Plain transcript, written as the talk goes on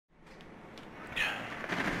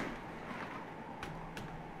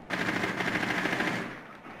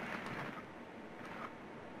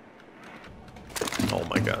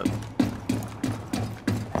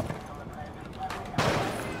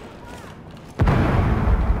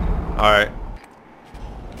Alright.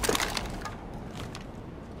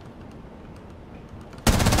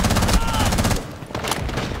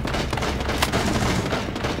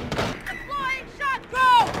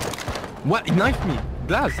 What? He knifed me!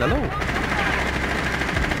 Glass, hello!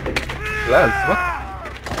 Glass, what?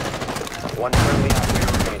 One friendly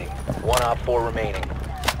operator remaining. One op 4 remaining.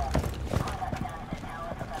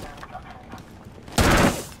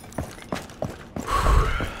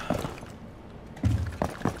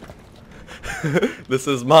 This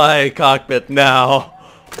is my cockpit now.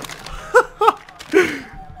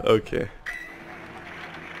 Okay.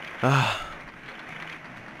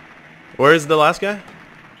 Where's the last guy?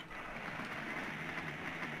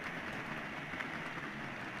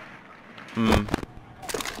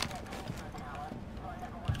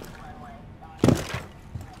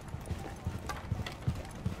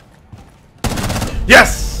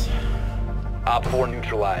 Yes! Op 4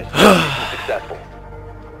 neutralized. Mission successful.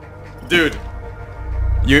 Dude,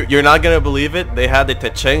 you're not gonna believe it. They had a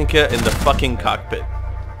tachanka in the fucking cockpit.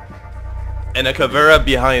 And a Kavera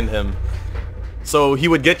behind him. So he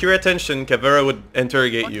would get your attention, Kavera would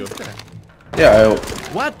interrogate you. Yeah,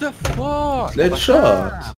 What the fuck? let's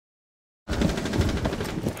shot.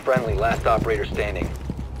 Friendly, last operator standing.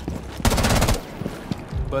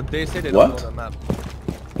 But they say they What? don't know the map.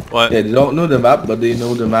 What? Yeah, they don't know the map, but they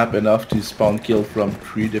know the map enough to spawn kill from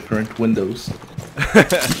 3 different windows.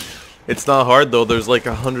 It's not hard though, there's like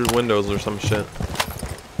 100 windows or some shit.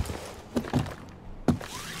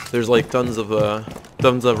 There's like tons of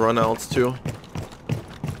runouts too.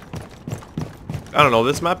 I don't know,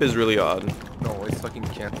 this map is really odd. No, it's fucking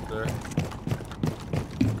camp there.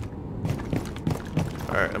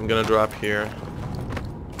 Alright, I'm gonna drop here.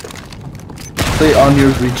 Stay on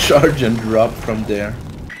your recharge and drop from there.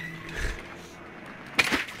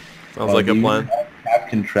 Sounds like a plan.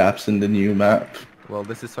 Napkin traps in the new map. Well,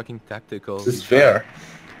 this is fucking tactical. This is fair.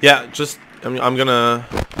 Yeah, just I'm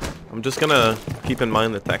just gonna keep in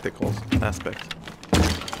mind the tactical aspect.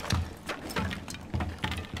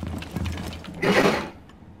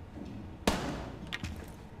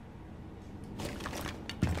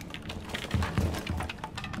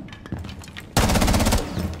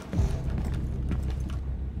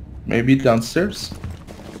 Maybe downstairs.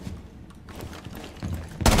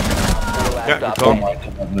 Yeah, good Oh call. my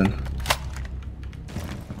god, man.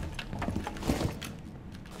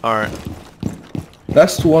 Alright.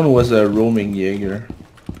 Last one was a roaming Jaeger.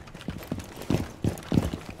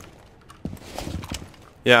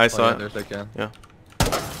 Yeah, I Oh, saw yeah, it. there's like a... Yeah.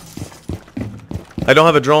 I don't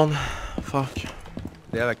have a drone. Fuck.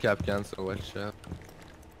 They have a cap can, so watch out.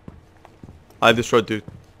 I destroyed two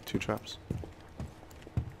traps.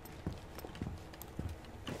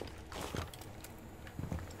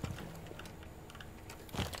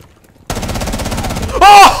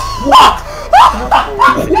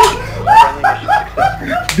 Friendly mission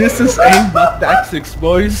successful. This is aimbot tactics,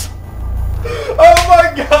 boys. Oh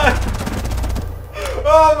my god!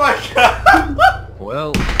 Oh my god!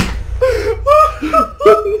 Well...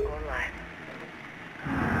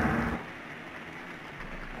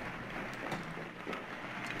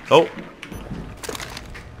 Oh.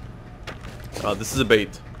 Oh, this is a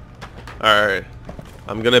bait. Alright.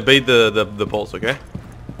 I'm gonna bait the pulse, okay?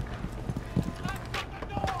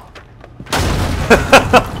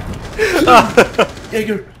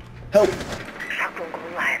 Jaeger, help!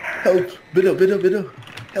 Help! Bido!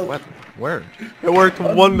 Help! What? Where? It worked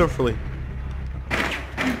wonderfully.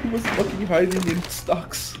 He was fucking hiding in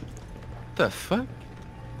stocks. What the fuck?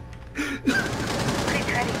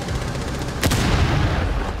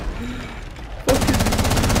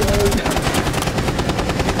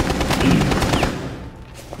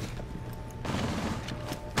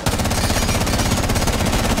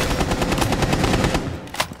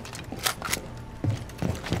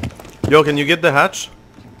 Yo, can you get the hatch?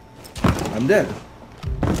 I'm dead.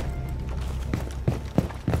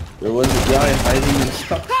 There was a guy hiding in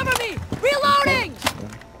stocks. Cover me! Reloading!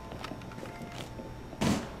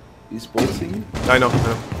 He's pulsing you. I know.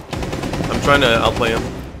 I'm trying to outplay him.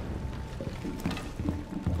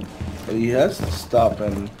 But he has to stop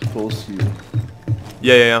and pulse you.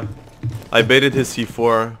 Yeah. I baited his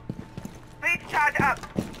C4. Please charge up!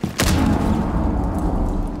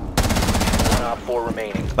 One op 4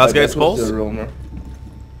 remaining. Last guy's That was pulse? the roamer.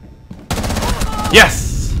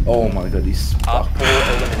 Yes! Oh my god, he's Op fucked. 4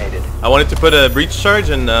 eliminated. I wanted to put a breach charge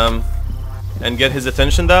and get his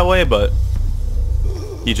attention that way, but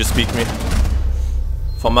he just peeked me.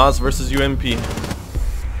 FAMAS versus UMP.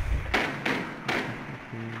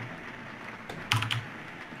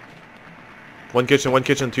 One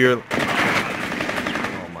kitchen to your...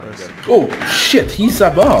 Oh my god. Oh shit, he's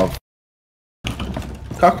above.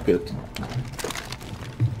 cockpit.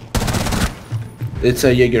 It's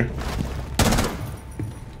a Jaeger.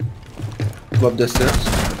 Above the stairs.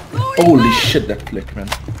 Holy shit, that flick, man.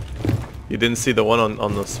 You didn't see the one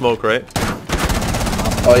on the smoke, right?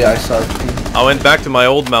 Oh yeah, I saw it. I went back to my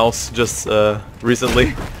old mouse just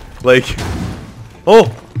recently. Like, oh!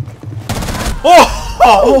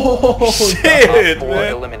 Oh! Shit, Op 4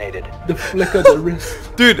 man. eliminated. The flick of the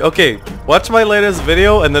wrist. Dude, okay, watch my latest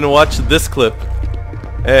video and then watch this clip.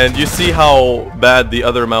 And you see how bad the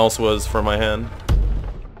other mouse was for my hand.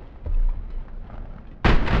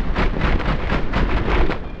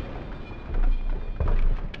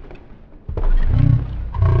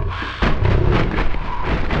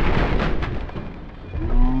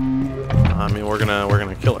 I mean, we're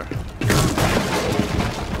gonna kill her.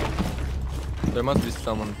 There must be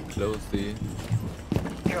someone close. They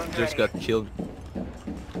just got killed.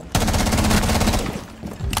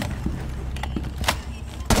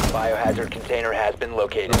 Biohazard container has been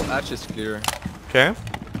located. No, hatch is clear. Okay.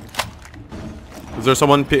 Is there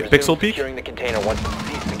someone Resume pixel peek? securing the container once you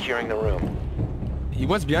cease securing the room. He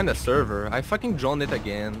was behind the server. I fucking drawn it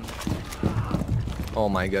again. Oh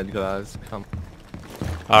my god, guys. Come.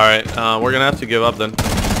 Alright, we're gonna have to give up then.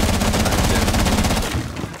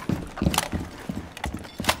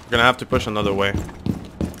 We're gonna have to push another way.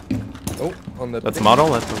 Oh, on the That's ping. model,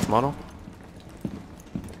 that's model.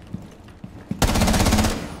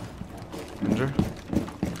 Injure.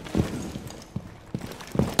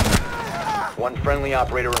 One friendly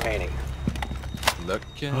operator remaining. Look.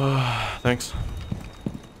 Thanks.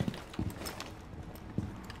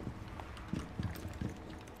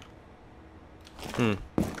 Hmm.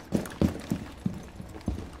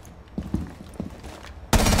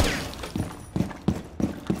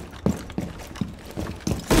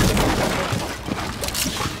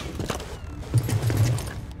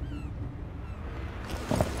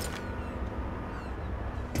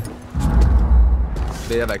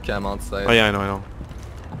 They have a cam outside. Oh yeah, I know.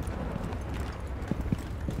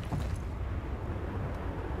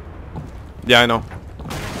 Yeah, I know.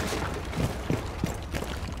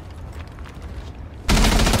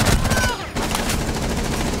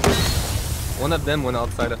 One of them went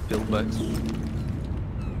outside of pillbox.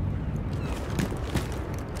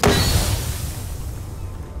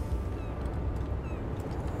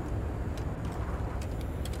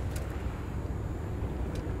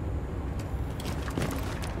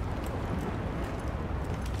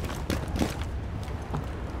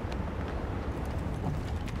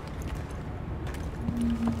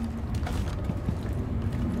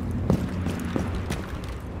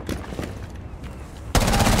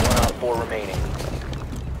 One Op 4 remaining.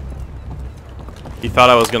 He thought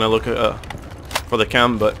I was gonna look for the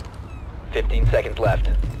cam, but 15 seconds left.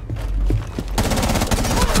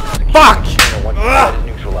 fuck! Container once the threat is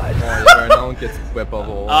neutralized. Oh, now gets whip of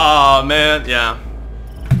hole. Oh man, yeah.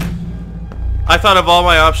 I thought of all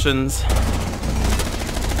my options.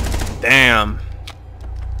 Damn.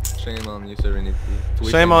 Shame on you, Serenity.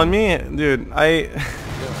 Shame on me, dude. Breach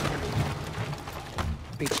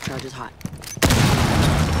charge is hot.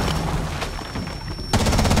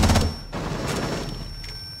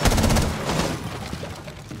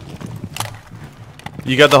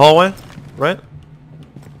 You got the hallway, right?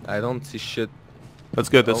 I don't see shit. That's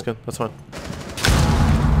good. That's Oh. good. That's fine.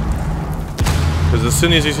 Because as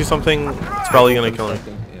soon as you see something, it's probably gonna kill him.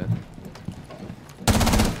 Yeah.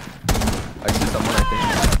 I see someone, I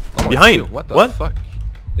think. Oh, Behind. What the What? fuck?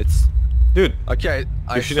 It's... Dude, Okay,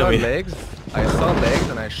 I You're shooting saw at me. legs. I saw legs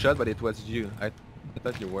and I shot, but it was you. I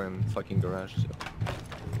thought you were in fucking garage. So.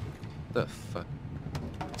 The fuck?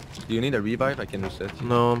 Do you need a revive? I can reset you.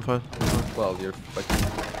 no, I'm fine. Well, you're fucking...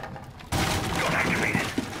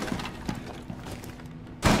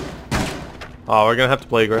 Oh, we're gonna have to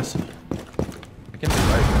play aggressive. I can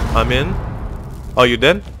revive I'm in. Oh, you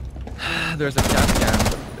dead? you. There's a cap cam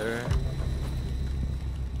up there.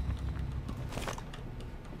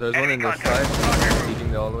 There's one in the side.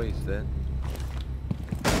 Leading the hallway, he's dead.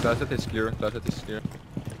 Closet is clear. Closet is clear.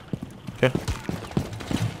 Okay.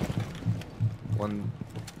 One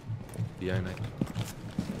behind me.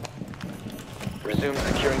 Resume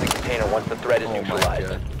securing the container once the threat is Oh my neutralized.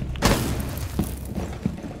 god.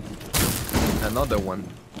 Another one.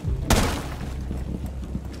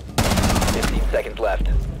 15 seconds left.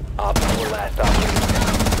 Op 4 last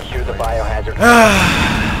option. Secure the biohazard.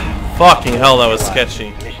 Fucking hell, that was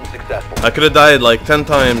sketchy. Mission successful. I could have died like 10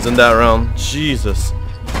 times in that round. Jesus.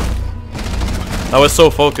 I was so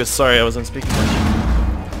focused. Sorry, I wasn't speaking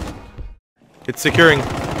much. It's securing.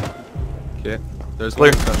 Okay. There's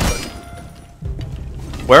Clear. one construct.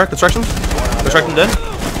 Where? Construction? Construction dead?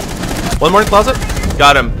 One more in closet?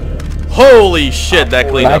 Got him. Holy shit, that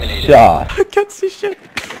cleanup. Nice shot. I can't see shit.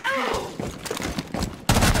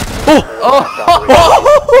 Oh!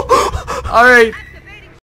 Alright.